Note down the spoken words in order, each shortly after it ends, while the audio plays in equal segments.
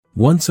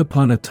Once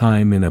upon a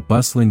time in a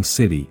bustling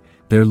city,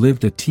 there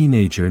lived a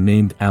teenager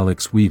named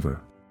Alex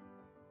Weaver.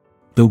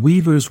 The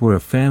Weavers were a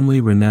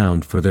family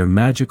renowned for their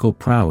magical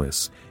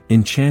prowess,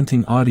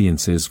 enchanting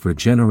audiences for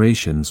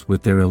generations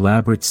with their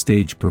elaborate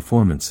stage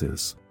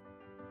performances.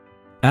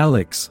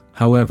 Alex,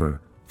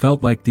 however,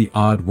 felt like the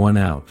odd one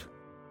out.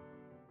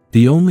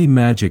 The only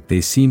magic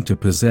they seemed to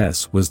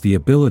possess was the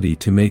ability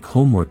to make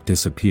homework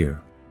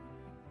disappear.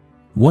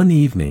 One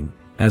evening,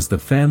 as the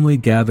family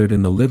gathered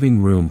in the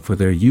living room for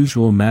their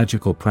usual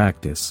magical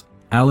practice,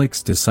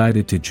 Alex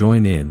decided to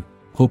join in,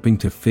 hoping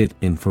to fit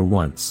in for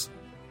once.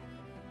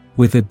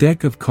 With a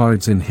deck of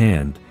cards in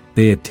hand,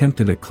 they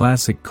attempted a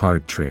classic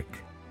card trick.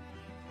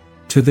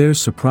 To their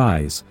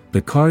surprise,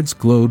 the cards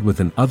glowed with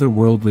an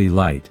otherworldly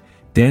light,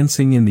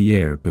 dancing in the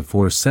air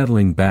before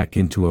settling back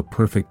into a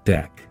perfect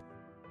deck.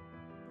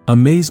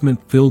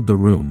 Amazement filled the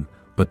room,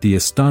 but the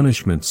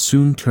astonishment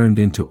soon turned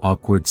into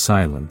awkward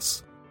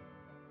silence.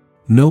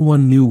 No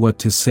one knew what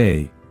to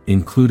say,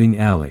 including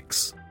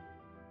Alex.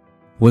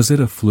 Was it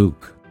a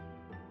fluke?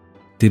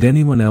 Did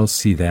anyone else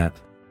see that?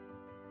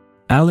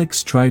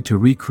 Alex tried to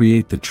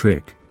recreate the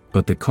trick,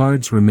 but the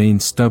cards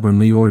remained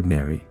stubbornly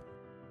ordinary.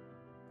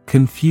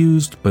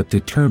 Confused but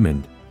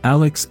determined,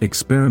 Alex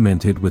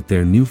experimented with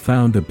their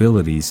newfound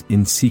abilities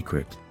in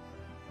secret.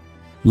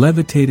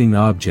 Levitating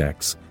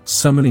objects,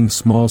 summoning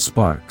small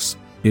sparks,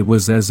 it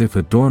was as if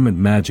a dormant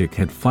magic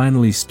had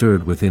finally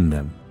stirred within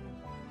them.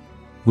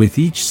 With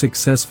each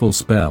successful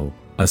spell,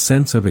 a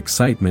sense of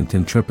excitement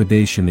and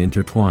trepidation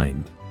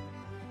intertwined.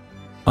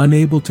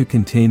 Unable to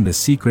contain the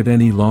secret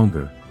any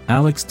longer,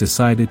 Alex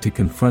decided to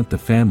confront the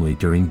family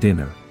during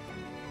dinner.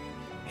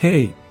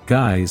 "Hey,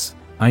 guys,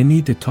 I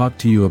need to talk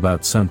to you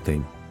about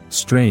something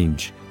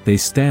strange," they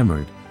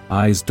stammered,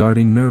 eyes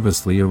darting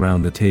nervously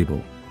around the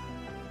table.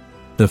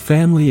 The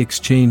family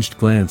exchanged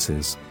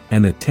glances,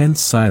 and a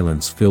tense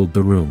silence filled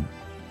the room.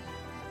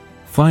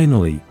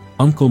 Finally,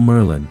 Uncle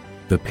Merlin,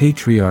 the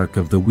patriarch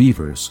of the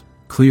Weavers,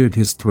 cleared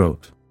his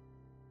throat.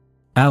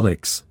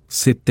 "Alex,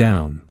 sit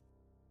down.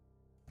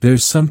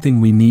 There's something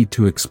we need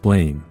to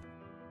explain."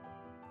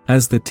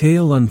 As the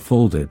tale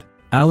unfolded,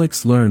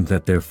 Alex learned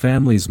that their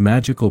family's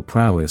magical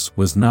prowess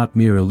was not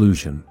mere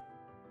illusion.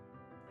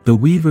 The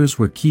Weavers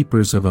were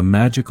keepers of a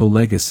magical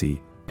legacy,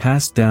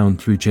 passed down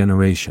through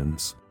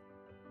generations.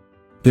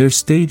 Their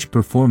stage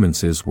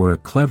performances were a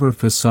clever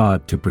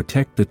facade to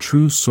protect the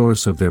true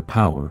source of their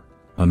power,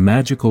 a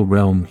magical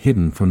realm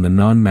hidden from the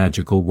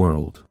non-magical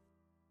world.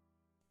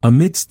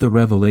 Amidst the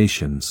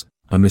revelations,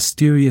 a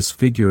mysterious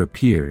figure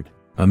appeared,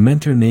 a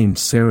mentor named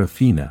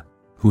Serafina,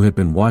 who had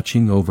been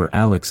watching over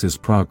Alex's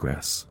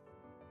progress.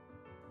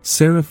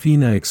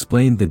 Serafina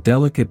explained the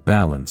delicate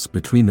balance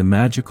between the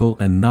magical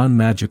and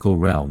non-magical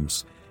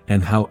realms,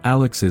 and how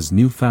Alex's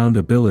newfound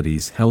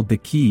abilities held the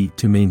key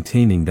to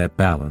maintaining that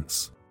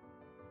balance.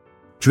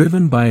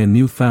 Driven by a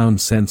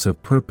newfound sense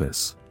of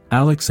purpose,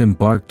 Alex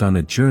embarked on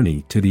a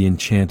journey to the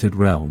Enchanted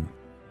Realm.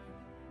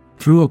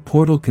 Through a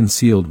portal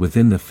concealed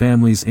within the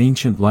family's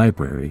ancient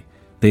library,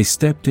 they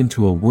stepped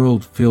into a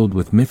world filled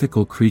with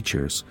mythical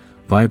creatures,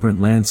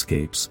 vibrant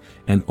landscapes,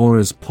 and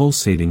auras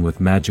pulsating with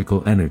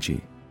magical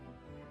energy.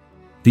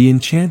 The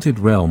Enchanted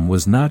Realm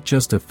was not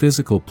just a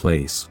physical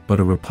place but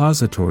a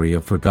repository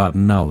of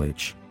forgotten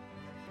knowledge.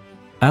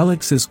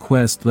 Alex's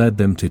quest led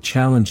them to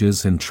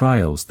challenges and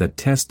trials that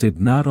tested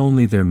not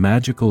only their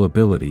magical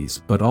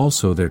abilities but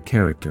also their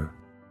character.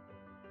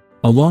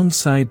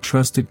 Alongside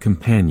trusted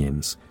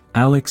companions,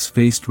 Alex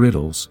faced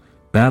riddles,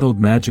 battled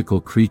magical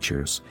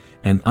creatures,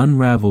 and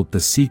unraveled the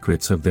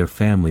secrets of their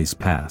family's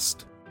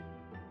past.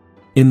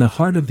 In the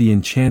heart of the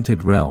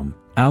Enchanted Realm,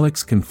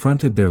 Alex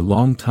confronted their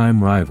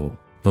longtime rival,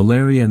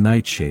 Valeria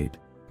Nightshade,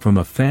 from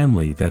a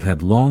family that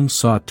had long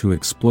sought to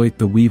exploit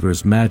the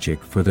Weavers'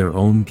 magic for their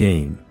own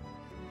gain.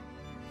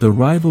 The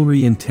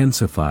rivalry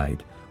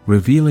intensified,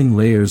 revealing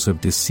layers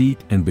of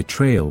deceit and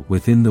betrayal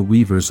within the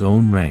Weavers'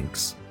 own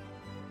ranks.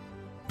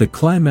 The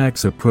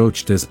climax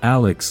approached as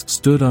Alex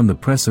stood on the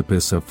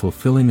precipice of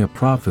fulfilling a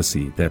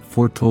prophecy that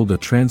foretold a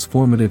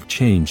transformative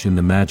change in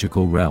the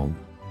magical realm.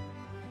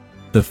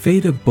 The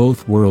fate of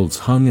both worlds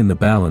hung in the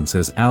balance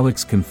as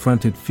Alex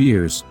confronted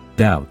fears,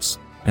 doubts,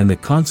 and the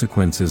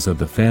consequences of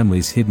the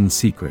family's hidden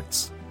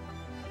secrets.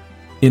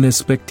 In a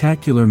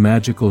spectacular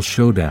magical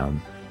showdown,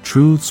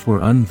 truths were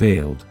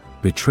unveiled,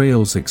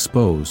 betrayals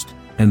exposed,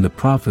 and the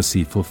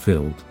prophecy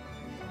fulfilled.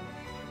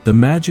 The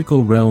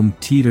magical realm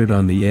teetered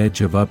on the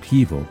edge of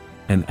upheaval,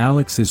 and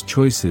Alex's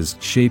choices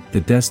shaped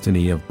the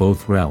destiny of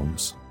both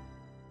realms.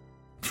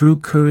 Through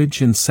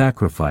courage and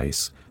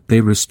sacrifice, they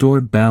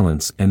restored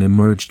balance and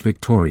emerged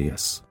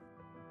victorious.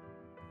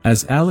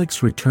 As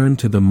Alex returned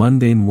to the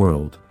mundane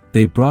world,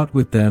 they brought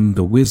with them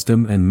the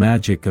wisdom and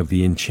magic of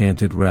the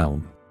Enchanted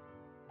Realm.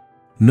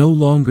 No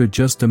longer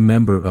just a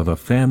member of a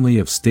family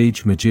of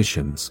stage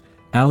magicians,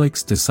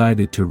 Alex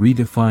decided to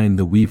redefine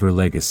the Weaver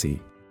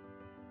legacy.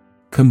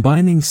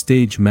 Combining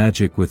stage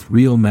magic with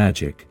real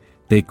magic,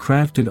 they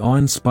crafted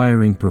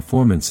awe-inspiring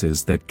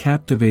performances that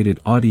captivated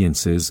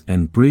audiences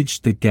and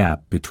bridged the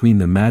gap between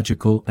the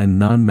magical and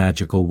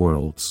non-magical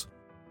worlds.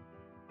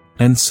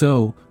 And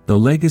so, the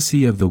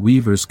legacy of the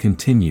weavers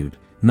continued,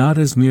 not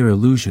as mere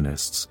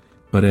illusionists,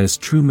 but as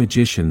true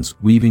magicians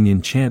weaving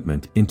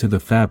enchantment into the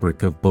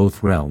fabric of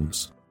both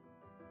realms.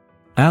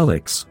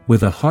 Alex,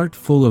 with a heart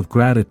full of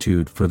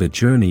gratitude for the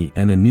journey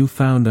and a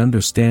newfound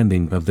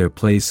understanding of their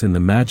place in the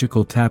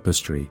magical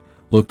tapestry,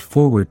 looked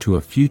forward to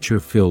a future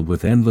filled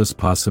with endless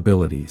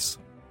possibilities.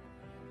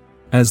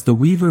 As the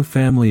Weaver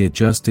family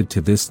adjusted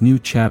to this new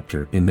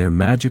chapter in their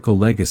magical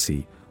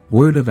legacy,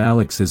 word of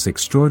Alex's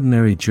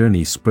extraordinary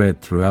journey spread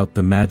throughout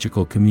the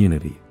magical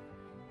community.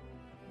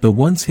 The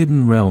once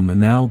hidden realm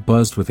now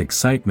buzzed with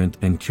excitement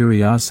and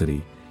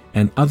curiosity,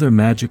 and other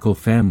magical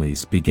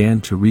families began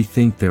to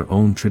rethink their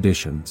own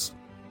traditions.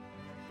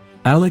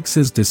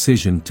 Alex's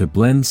decision to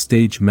blend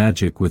stage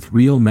magic with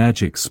real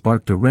magic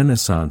sparked a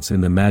renaissance in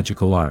the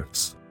magical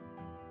arts.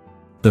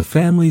 The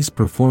family's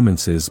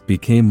performances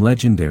became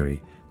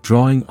legendary,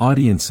 drawing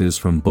audiences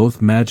from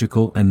both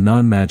magical and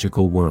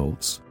non-magical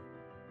worlds.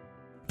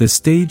 The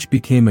stage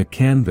became a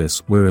canvas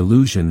where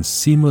illusions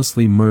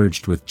seamlessly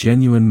merged with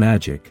genuine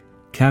magic,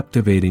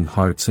 captivating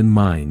hearts and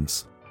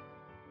minds.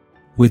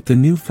 With the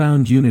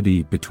newfound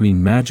unity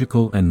between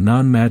magical and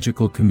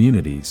non-magical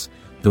communities,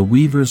 the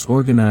Weavers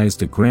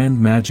organized a grand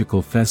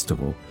magical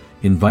festival,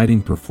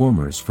 inviting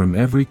performers from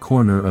every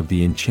corner of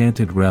the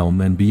enchanted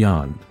realm and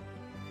beyond.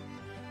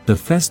 The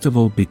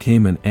festival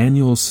became an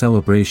annual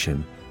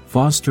celebration,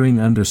 fostering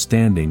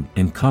understanding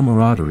and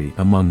camaraderie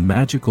among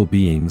magical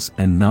beings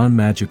and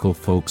non-magical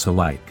folks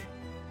alike.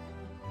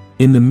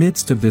 In the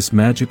midst of this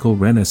magical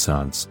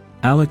renaissance,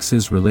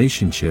 Alex's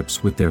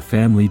relationships with their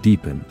family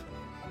deepened.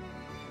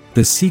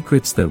 The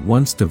secrets that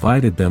once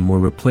divided them were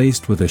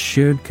replaced with a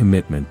shared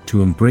commitment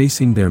to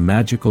embracing their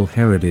magical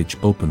heritage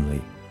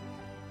openly.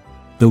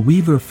 The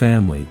Weaver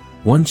family,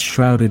 once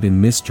shrouded in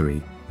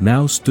mystery,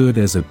 now stood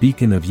as a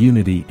beacon of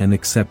unity and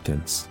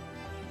acceptance.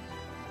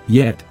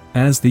 Yet,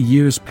 as the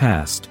years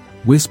passed,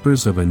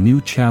 whispers of a new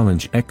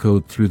challenge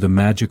echoed through the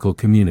magical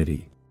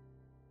community.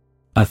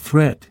 A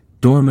threat,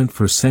 dormant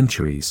for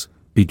centuries,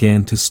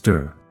 began to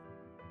stir.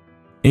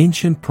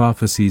 Ancient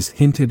prophecies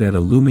hinted at a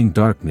looming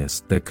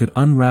darkness that could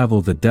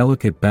unravel the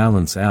delicate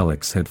balance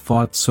Alex had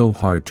fought so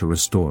hard to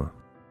restore.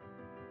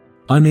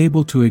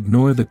 Unable to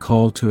ignore the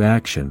call to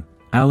action,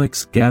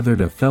 Alex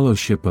gathered a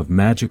fellowship of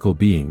magical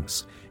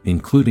beings,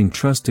 including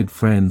trusted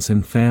friends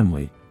and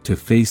family, to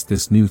face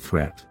this new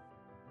threat.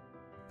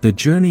 The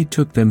journey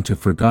took them to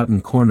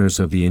forgotten corners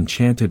of the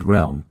enchanted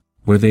realm,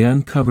 where they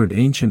uncovered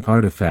ancient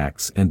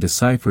artifacts and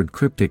deciphered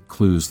cryptic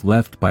clues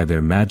left by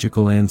their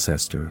magical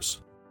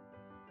ancestors.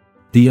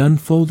 The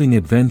unfolding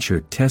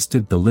adventure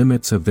tested the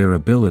limits of their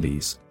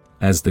abilities,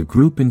 as the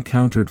group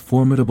encountered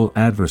formidable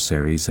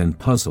adversaries and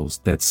puzzles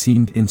that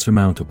seemed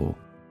insurmountable.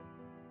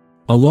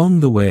 Along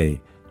the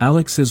way,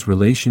 Alex's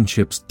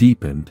relationships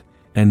deepened,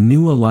 and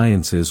new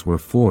alliances were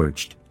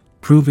forged,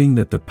 proving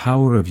that the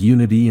power of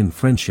unity and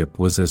friendship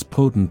was as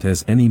potent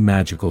as any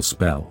magical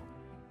spell.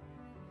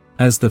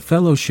 As the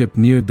fellowship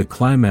neared the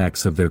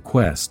climax of their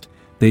quest,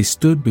 they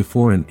stood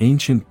before an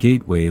ancient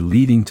gateway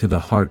leading to the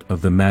heart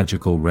of the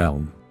magical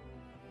realm.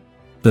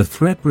 The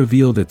threat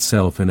revealed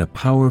itself in a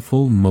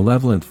powerful,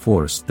 malevolent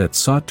force that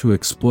sought to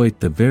exploit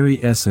the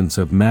very essence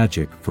of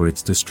magic for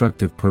its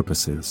destructive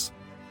purposes.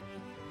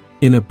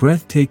 In a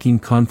breathtaking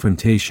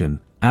confrontation,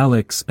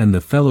 Alex and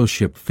the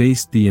Fellowship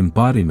faced the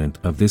embodiment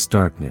of this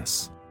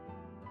darkness.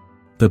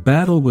 The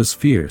battle was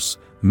fierce,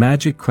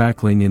 magic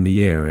crackling in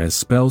the air as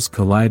spells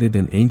collided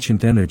and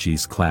ancient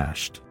energies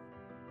clashed.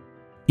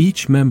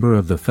 Each member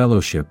of the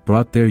Fellowship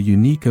brought their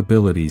unique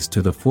abilities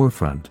to the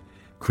forefront,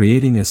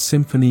 creating a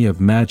symphony of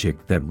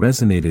magic that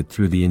resonated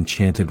through the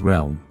enchanted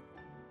realm.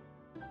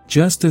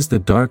 Just as the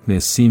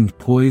darkness seemed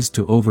poised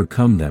to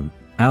overcome them,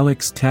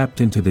 Alex tapped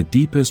into the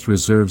deepest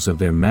reserves of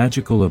their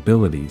magical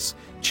abilities,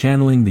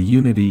 channeling the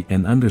unity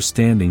and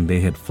understanding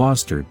they had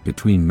fostered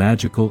between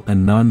magical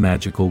and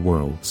non-magical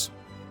worlds.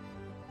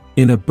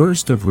 In a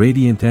burst of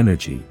radiant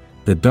energy,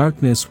 the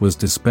darkness was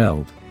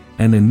dispelled,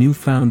 and a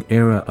newfound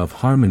era of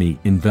harmony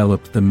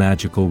enveloped the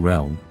magical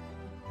realm.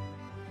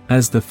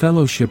 As the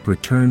Fellowship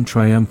returned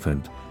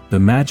triumphant, the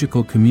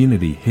magical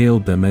community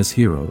hailed them as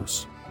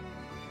heroes.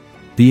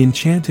 The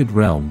enchanted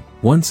realm,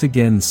 once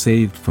again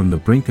saved from the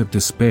brink of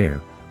despair,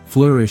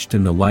 flourished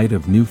in the light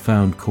of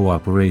newfound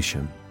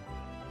cooperation.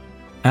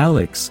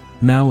 Alex,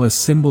 now a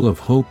symbol of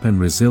hope and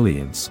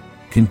resilience,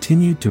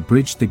 continued to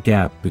bridge the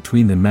gap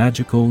between the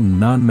magical and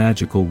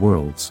non-magical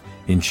worlds,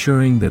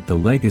 ensuring that the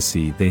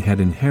legacy they had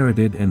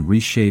inherited and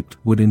reshaped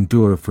would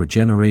endure for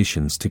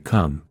generations to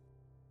come.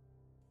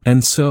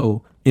 And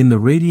so, in the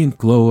radiant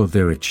glow of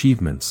their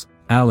achievements,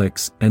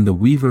 Alex and the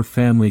Weaver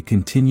family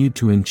continued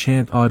to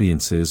enchant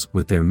audiences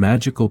with their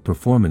magical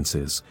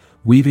performances,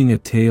 weaving a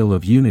tale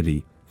of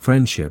unity,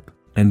 friendship,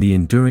 and the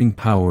enduring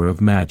power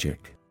of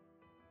magic.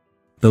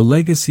 The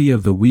legacy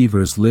of the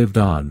Weavers lived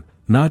on,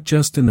 not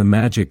just in the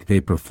magic they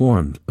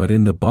performed but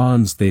in the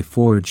bonds they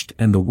forged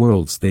and the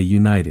worlds they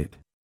united.